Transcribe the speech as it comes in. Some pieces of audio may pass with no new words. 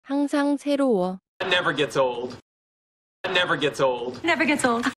항상 새로워. It never gets old. It never gets old. Never gets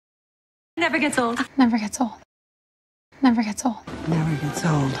old. Never gets old. Never gets old. Never gets old. Never gets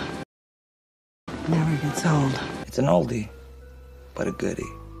old. Never gets old. It's an oldie, but a goodie.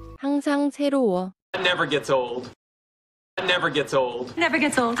 항상 새로워. It never gets old. It never gets old. Never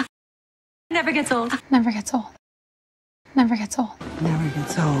gets old. Never gets old. Never gets old. Never gets old. Never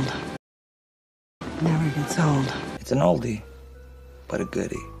gets old. Never gets old. It's an oldie, but a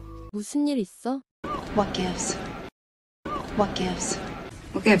goodie. 무슨 일 있어? What gives? What gives?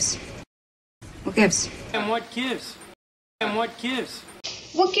 What gives? What gives? And what gives? And what gives?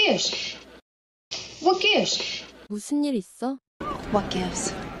 What gives? What gives? 무슨 일 있어? What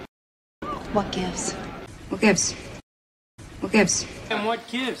gives? What gives? What gives? What gives? And what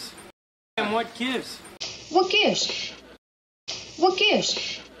gives? And what gives? What gives? What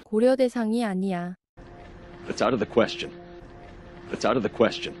gives? 고려 대상이 아니야. That's out of the question. That's out of the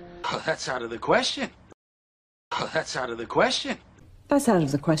question. Oh, that's out of the question. Oh, that's out of the question. That's out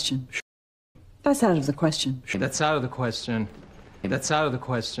of the question. That's out of the question. That's out of the question. That's out of the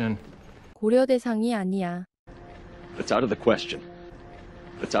question. 고려 대상이 아니야. That's out of the question.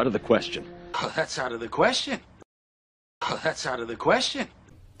 That's out of the question. Oh, that's out of the question. Oh, that's out of the question.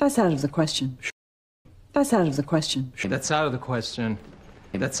 That's out of the question. That's out of the question. That's out of the question.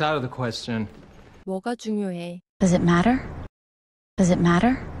 That's out of the question. 뭐가 중요해? Does it matter? Does it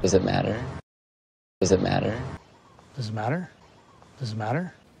matter? Does it matter? Does it matter? Does it matter? Does it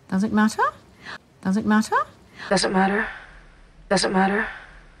matter? Does it matter? Does it matter? Does it matter? Does it matter?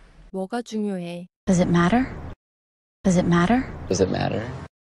 뭐가 중요해? Does it matter? Does it matter? Does it matter?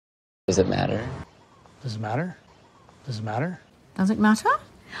 Does it matter? Does it matter? Does it matter? Does it matter?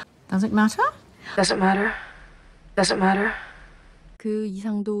 Does it matter? Does it matter? Does it matter? 그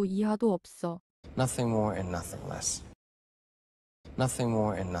이상도 이하도 없어. Nothing more and nothing less. Nothing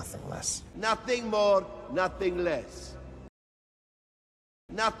more and nothing less. Nothing more, nothing less.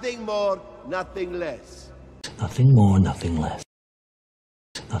 Nothing more, nothing less. Nothing more, nothing less.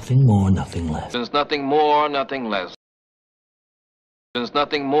 Nothing more, nothing less. There's nothing more, nothing less. There's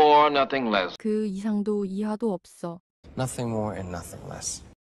nothing more, nothing less. 그 이상도 이하도 없어. Nothing more and nothing less.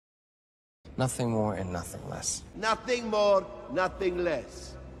 Nothing more and nothing less. Nothing more, nothing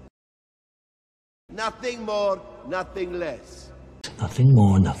less. Nothing more, nothing less. Nothing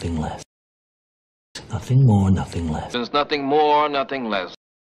more, nothing less. Nothing more, nothing less. There's nothing more, nothing less.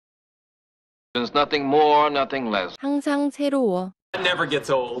 There's nothing more, nothing less. 항상 새로워. It never gets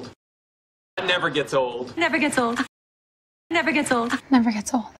old. It never gets old. Never gets old. Never gets old. Never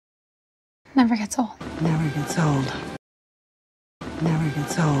gets old. Never gets old. Never gets old. Never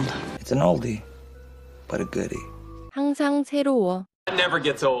gets old. It's an oldie, but a goodie. 항상 새로워. It never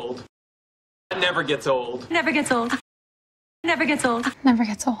gets old. It never gets old. Never gets old. Never gets old. Never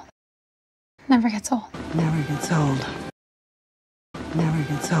gets old. Never gets old. Never gets old. Never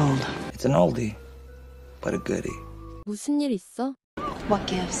gets old. It's an oldie, but a goodie. 무슨 일 있어? What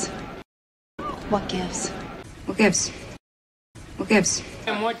gives? What gives? What gives? What gives?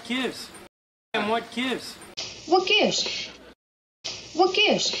 And what gives? And what gives? What gives? What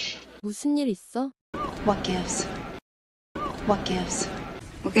gives? 무슨 일 있어? What gives? What gives?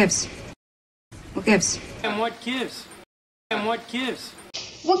 What gives? What gives? And what gives? And what gives?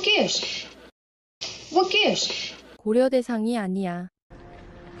 What gives? What gives? 고려 대상이 아니야.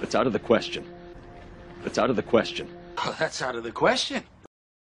 That's out of the question. That's out of the question. Oh, that's out of the question.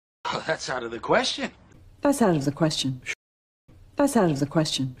 Oh, that's out of the question. That's out of the question. That's out of the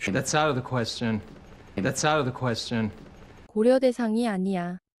question. That's out of the question. That's out of the question. 고려 대상이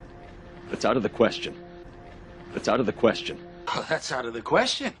아니야. That's out of the question. That's out of the question. Oh, that's out of the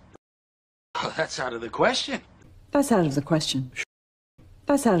question. Oh, that's out of the question. That's out of the question.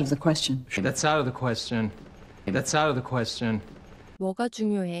 That's out of the question. That's out of the question. That's out of the question. 뭐가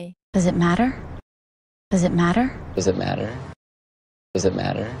중요해? Does it matter? Does it matter? Does it matter? Does it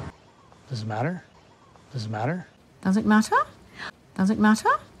matter? Does it matter? Does it matter? Does it matter? Does it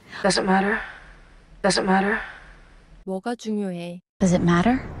matter? Does it matter? Does it matter? 뭐가 중요해? Does it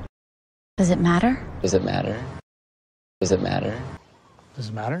matter? Does it matter? Does it matter? Does it matter?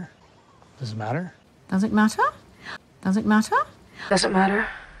 Does it matter? Does it matter? Does it matter? Does it matter? Does it matter?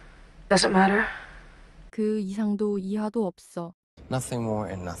 Does it matter? 그 이상도 이하도 없어. Nothing more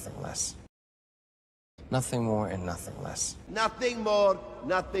and nothing less. Nothing more and nothing less. Nothing more,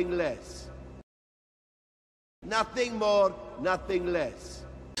 nothing less. Nothing more, nothing less.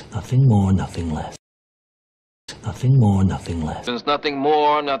 Nothing more, nothing less. Nothing more, nothing less. There's nothing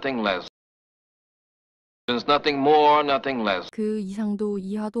more, nothing less. There's nothing more, nothing less. 그 이상도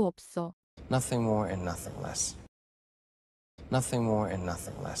이하도 없어. Nothing more and nothing less. Nothing more and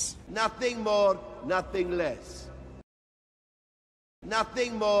nothing less. Nothing more, nothing less.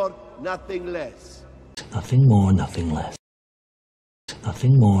 Nothing more, nothing less. Nothing more, nothing less.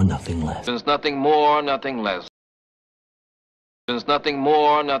 Nothing more, nothing less. Since nothing more, nothing less. Since nothing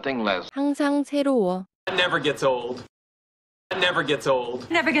more, nothing less. 항상 새로워. It never gets old. It never gets old.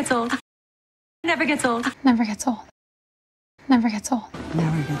 Never gets old. Never gets old. Never gets old. Never gets old.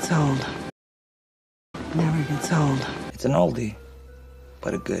 Never gets old. Never gets old. It's an oldie,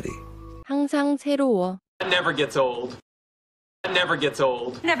 but a goodie. 항상 새로워. It never gets old. It never gets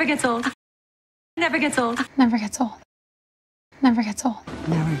old. Never gets old. Never gets old. Never gets old. Never gets old.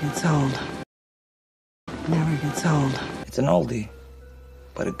 Never gets old. Never gets old. It's an oldie,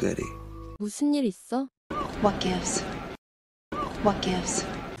 but a goodie. 무슨 일 있어? What gives? What gives?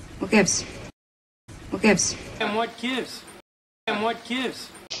 What gives? What gives? And what gives? And what gives?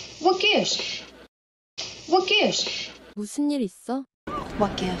 What gives? What gives? 무슨 일 있어?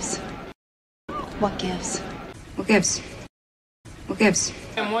 What gives? What gives? What gives? What gives?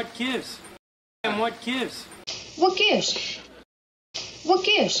 And what gives? And what gives? What gives? What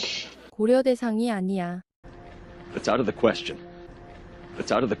gives? 고려 대상이 아니야. It's out of the question.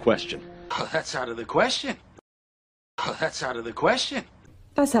 It's out of the question. Oh, that's out of the question. Oh, that's out of the question.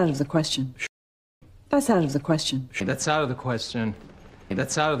 That's out of the question. That's out of the question. That's out of the question.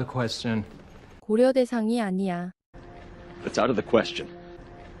 That's out of the question. 고려 대상이 아니야. It's out of the question.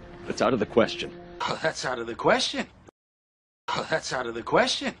 It's out of the question. Oh, that's out of the question. Oh, that's out of the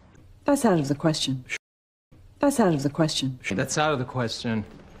question. That's out of the question. That's out of the question. That's out of the question.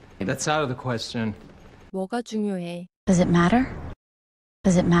 That's out of the question. 뭐가 중요해? Does it matter?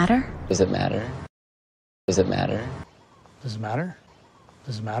 Does it matter? Does it matter? Does it matter? Does it matter?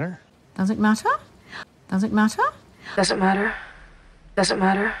 Does it matter? Does it matter? Does it matter? Doesn't matter. Doesn't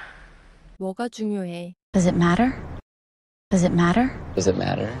matter. 뭐가 중요해? Does it matter? Does it matter? Does it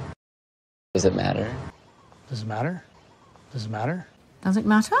matter? Does it matter? Does it matter? Does it matter? Does it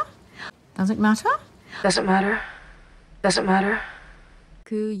matter? Does it matter? Doesn't matter. Doesn't matter.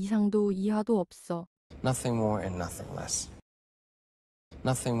 그 이상도 이하도 없어. Nothing more and nothing less.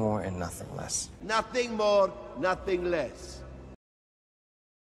 Nothing more and nothing less. Nothing more, nothing less.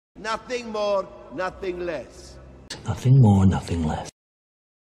 Nothing more, nothing less. Nothing more, nothing less.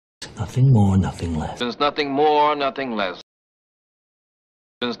 Nothing more, nothing less. Since nothing more, nothing less.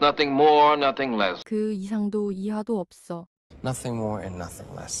 Since nothing more, nothing less. 그 이상도 이하도 없어. Nothing more and nothing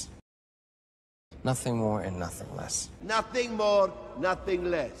less. Nothing more and nothing less. Nothing more, nothing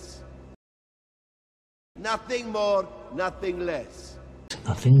less. Nothing more, nothing less.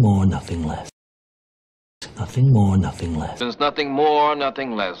 Nothing more, nothing less. Nothing more, nothing less. Since nothing more,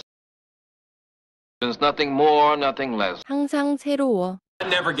 nothing less. Since nothing more, nothing less. 항상 새로워. It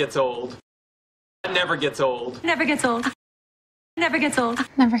never gets old. It never gets old. Never gets old. Never gets old.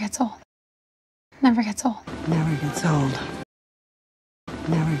 Never gets old. Never gets old. Never gets old.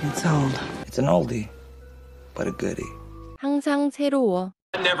 Never gets old. It's an oldie, but a goodie. 항상 새로워.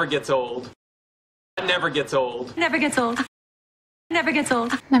 It never gets old. It never gets old. Never gets old. Never gets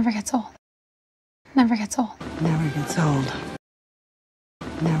old. Never gets old. Never gets old. Never gets old.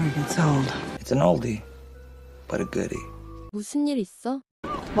 Never gets old. It's an oldie, but a goodie. 무슨 일 있어?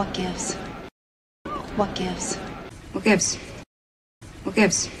 What gives? What gives? What gives? What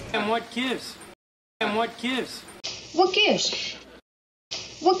gives? And what gives? And what gives? What gives?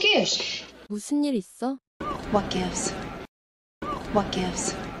 What gives? 무슨 일 있어? What gives? What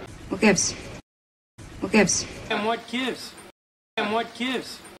gives? What gives? What gives? And what gives? And what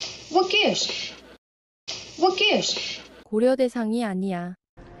gives? What gives? What gives? 고려 대상이 아니야.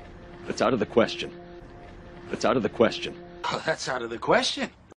 It's out of the question. It's out of the question. Oh, that's out of the question.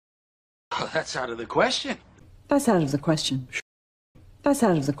 Oh, that's out of the question. That's out of the question. That's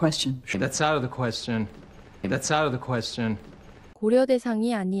out of the question. That's out of the question. That's out of the question. 고려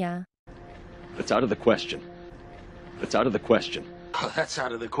대상이 아니야. It's out of the question. It's out of the question. Oh, that's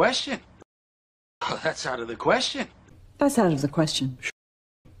out of the question. Oh, that's out of the question. That's out of the question.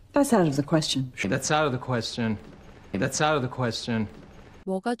 That's out of the question. That's out of the question. That's out of the question.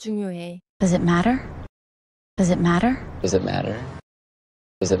 뭐가 중요해? Does it matter? Does it matter? Does it matter?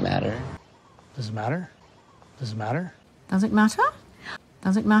 Does it matter? Does it matter? Does it matter? Does it matter?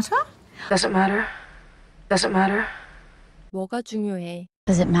 Does it matter? Doesn't matter. Doesn't matter. 뭐가 중요해?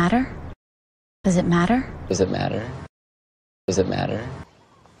 Does it matter? Does it matter? Does it matter? Does it matter?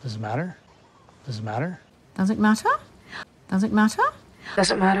 Does it matter? Does it matter? Does it matter? Does it matter?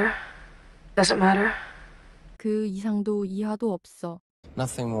 Doesn't matter. Doesn't matter. 그 이상도 이하도 없어.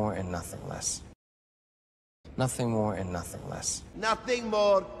 Nothing more and nothing less. Nothing more and nothing less. Nothing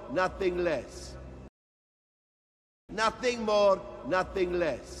more, nothing less. Nothing more, nothing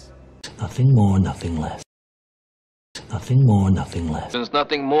less. Nothing more, nothing less. Nothing more, nothing less. There's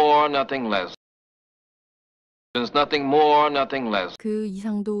nothing more, nothing less. There's nothing more, nothing less. 그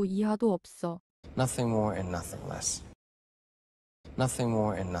이상도 이하도 없어. Nothing more and nothing less. Nothing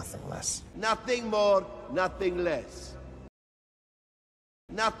more and nothing less. Nothing more, nothing less.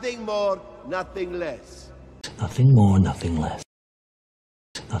 Nothing more, nothing less. Nothing more, nothing less.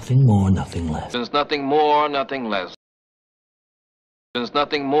 Nothing more, nothing less. There's nothing more, nothing less. There's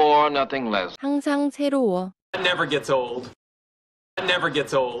nothing more, nothing less. 항상 새로워. It never gets old. It never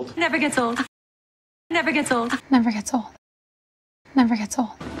gets old. Never gets old. Never gets old. Never gets old. Never gets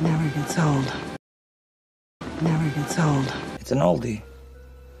old. Never gets old. Never gets old. It's an oldie,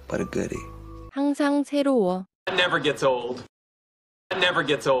 but a goodie. 항상 새로워. It never gets old. It never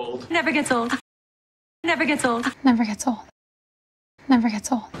gets old. Never gets old. Never gets old. Never gets old. Never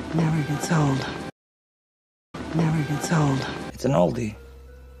gets old. Never gets old. Never gets old. It's an oldie,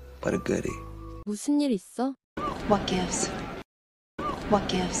 but a goodie. 무슨 일 있어? What gives? What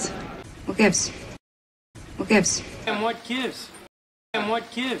gives? What gives? What gives? And what gives? And what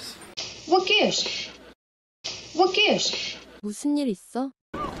gives? What gives? What gives? 무슨 일 있어?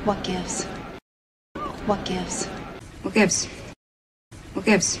 What gives? What gives? What gives? What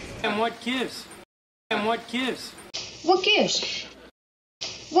gives? And what gives? And what gives? What gives?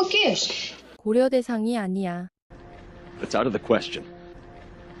 What gives? 고려 대상이 아니야. That's out of the question.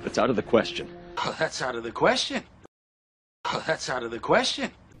 That's out of the question. Oh, that's out of the question. Oh, that's out of the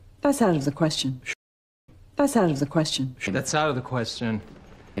question. That's out of the question. That's out of the question. That's out of the question.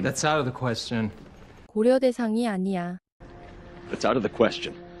 That's out of the question. 고려 대상이 아니야. That's out of the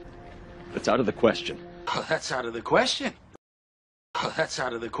question. That's out of the question. Oh, that's out of the question. Oh, that's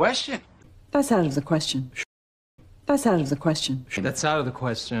out of the question. That's out of the question. That's out of the question. That's out of the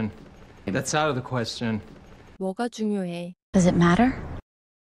question. That's out of the question. 뭐가 중요해? Does it matter?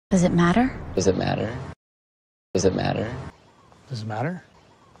 Does it matter? Does it matter? Does it matter? Does it matter?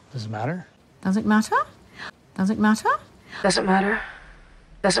 Does it matter? Does it matter? Does it matter? Does it matter?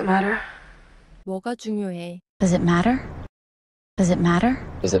 Does it matter? 뭐가 중요해? Does it matter? Does it matter?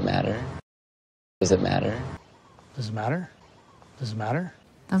 Does it matter? Does it matter? Does it matter? Does it matter?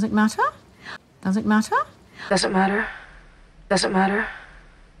 Does it matter? Does it matter? Does it matter? Does it matter?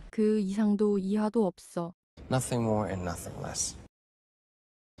 그 이상도 이하도 없어. Nothing more and nothing less.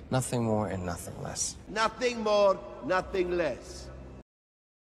 Nothing more and nothing less. Nothing more, nothing less.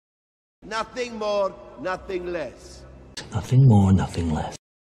 Nothing more, nothing less. Nothing more, nothing less.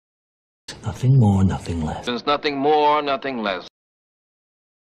 Nothing more, nothing less. There's nothing more, nothing less.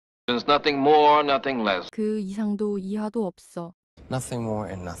 There's nothing more, nothing less. 그 이상도 이하도 없어. Nothing more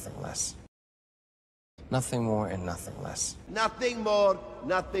and nothing less. Nothing more and nothing less. Nothing more,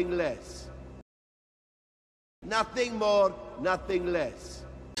 nothing less. Nothing more, nothing less.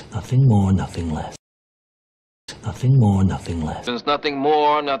 Nothing more, nothing less. Nothing more, nothing less. There's nothing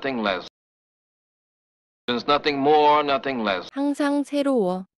more, nothing less. There's nothing more, nothing less. 항상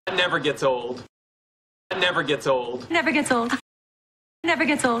새로워. It never gets old. It never gets old. Never gets old. Never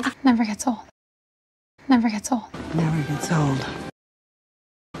gets old. Never gets old. Never gets old. Never gets old.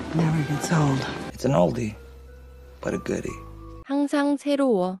 Never gets old. It's an oldie, but a goodie. 항상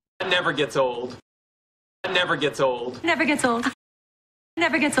새로워. It never gets old. It never gets old. Never gets old.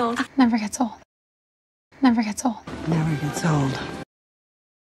 Never gets old. Never gets old. Never gets old. Never gets old.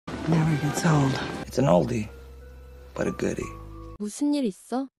 Never gets old. It's an oldie, but a goodie. 무슨 일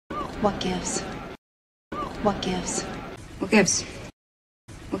있어? What gives? What gives? What gives?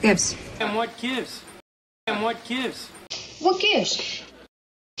 What gives? And what gives? And what gives? What gives?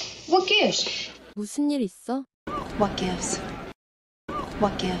 What gives? 무슨 일 있어? What gives?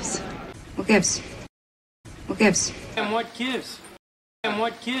 What gives? What gives? What gives? And what gives? And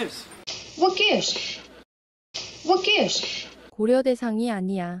what gives? What gives? What gives? 고려 대상이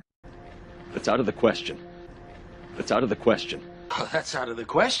아니야. That's out of the question. That's out of the question. Oh, that's out of the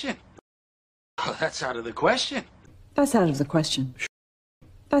question. Oh, that's out of the question. That's out of the question.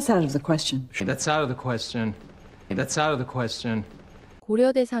 That's out of the question. That's out of the question. That's out of the question.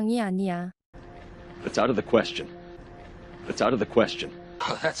 고려 대상이 아니야. That's out of the question. That's out of the question.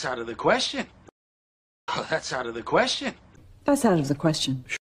 Oh, that's out of the question. Oh, that's out of the question. That's out of the question.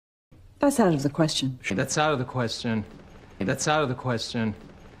 That's out of the question. That's out of the question. That's out of the question.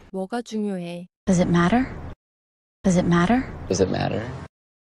 뭐가 중요해? Does it matter? Does it matter? Does it matter?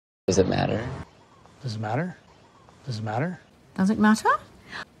 Does it matter? Does it matter? Does it matter? Does it matter?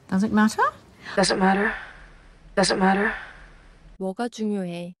 Does it matter? Does it matter? Does it matter? 뭐가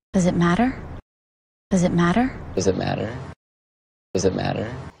중요해? Does it matter? Does it matter? Does it matter? Does it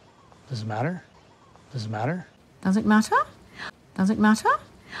matter? Does it matter? Does it matter? Does it matter? Does it matter?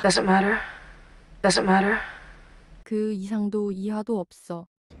 Doesn't matter. Doesn't matter. 그 이상도 이하도 없어.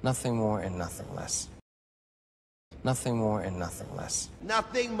 Nothing more and nothing less. Nothing more and nothing less.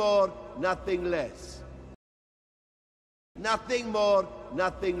 Nothing more, nothing less. Nothing more,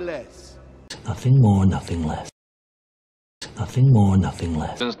 nothing less. Nothing more, nothing less. Nothing more, nothing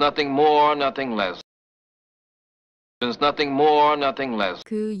less. Since nothing more, nothing less. Since nothing more, nothing less.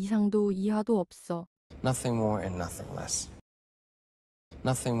 그 이상도 이하도 없어. Nothing more and nothing less.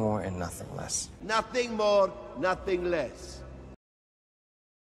 Nothing more and nothing less. Nothing more, nothing less.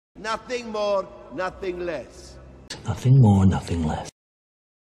 Nothing more, nothing less. Nothing more, nothing less.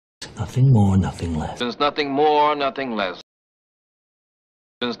 Nothing more, nothing less. Since nothing more, nothing less.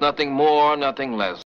 Since nothing more, nothing less.